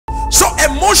So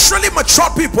emotionally mature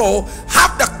people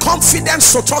have the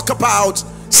confidence to talk about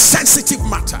sensitive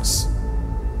matters.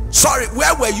 Sorry,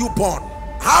 where were you born?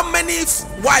 How many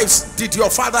wives did your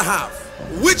father have?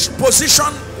 Which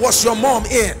position was your mom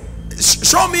in?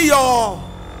 Show me your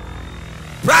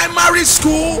primary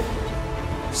school,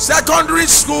 secondary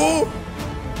school,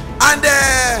 and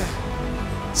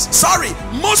sorry,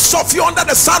 most of you under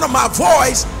the sound of my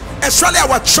voice, especially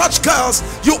our church girls,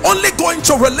 you only go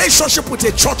into relationship with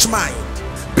a church mind,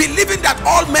 believing that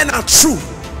all men are true.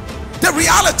 The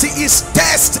reality is,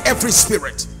 test every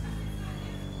spirit.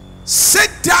 Sit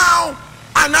down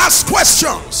and ask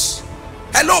questions.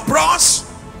 Hello, bros.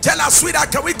 Tell us,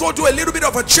 sweetheart, can we go do a little bit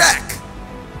of a check?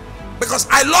 Because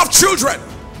I love children,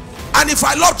 and if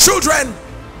I love children,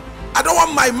 I don't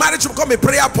want my marriage to become a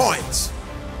prayer point.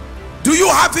 Do you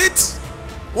have it?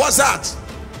 What's that?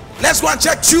 Let's go and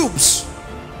check tubes.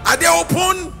 Are they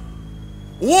open?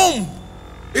 Womb,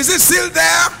 is it still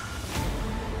there?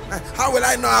 How will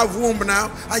I know I have womb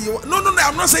now? And you, no,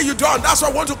 I'm not saying you don't. That's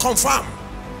what I want to confirm.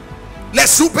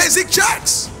 Let's do basic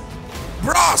checks.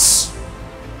 Bros,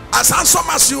 as handsome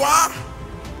as you are,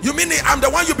 you mean I'm the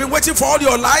one you've been waiting for all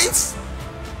your life?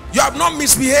 You have not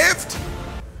misbehaved?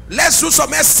 Let's do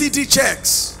some STD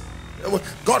checks.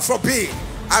 God forbid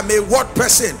I'm a what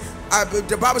person?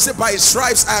 The Bible says by his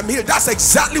stripes I am healed. That's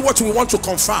exactly what we want to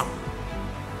confirm.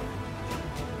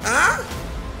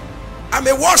 I'm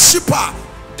a worshiper.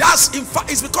 That's in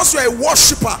fact, it's because you're a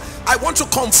worshiper. I want to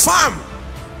confirm.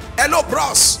 Hello,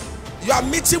 bros. You are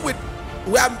meeting with,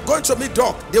 we are going to meet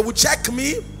doc. They will check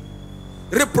me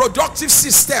reproductive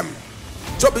system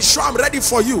to be sure I'm ready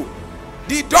for you.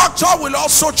 The doctor will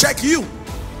also check you.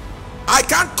 I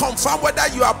can't confirm whether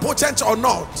you are potent or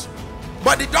not,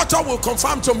 but the doctor will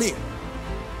confirm to me.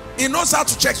 He knows how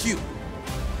to check you.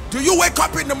 Do you wake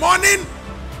up in the morning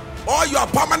or you are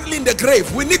permanently in the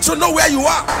grave? We need to know where you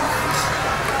are.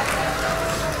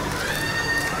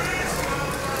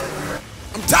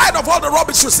 I'm tired of all the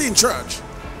rubbish you see in church.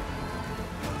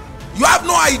 You have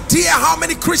no idea how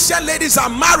many Christian ladies are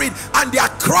married and they are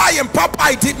crying, Papa,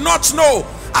 I did not know.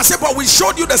 I said, but we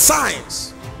showed you the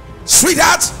signs.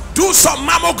 Sweetheart, do some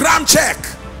mammogram check.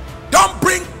 Don't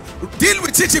bring, deal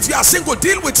with it. If you are single,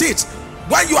 deal with it.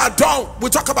 When you are done, we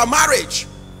talk about marriage.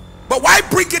 But why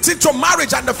bring it into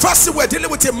marriage? And the first thing we're dealing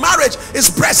with in marriage is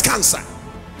breast cancer.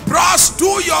 Bros,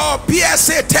 do your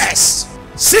PSA test.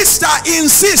 Sister,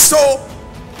 insist. Oh,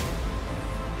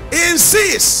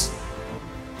 insist.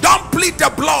 Don't plead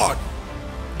the blood.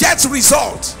 Get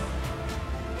result.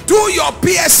 Do your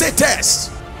PSA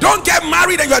test. Don't get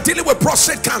married and you're dealing with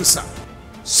prostate cancer.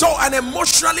 So an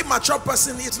emotionally mature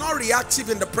person is not reactive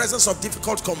in the presence of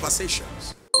difficult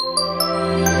conversations.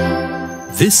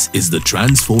 This is the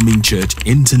Transforming Church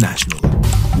International.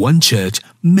 One church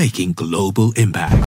making global impact.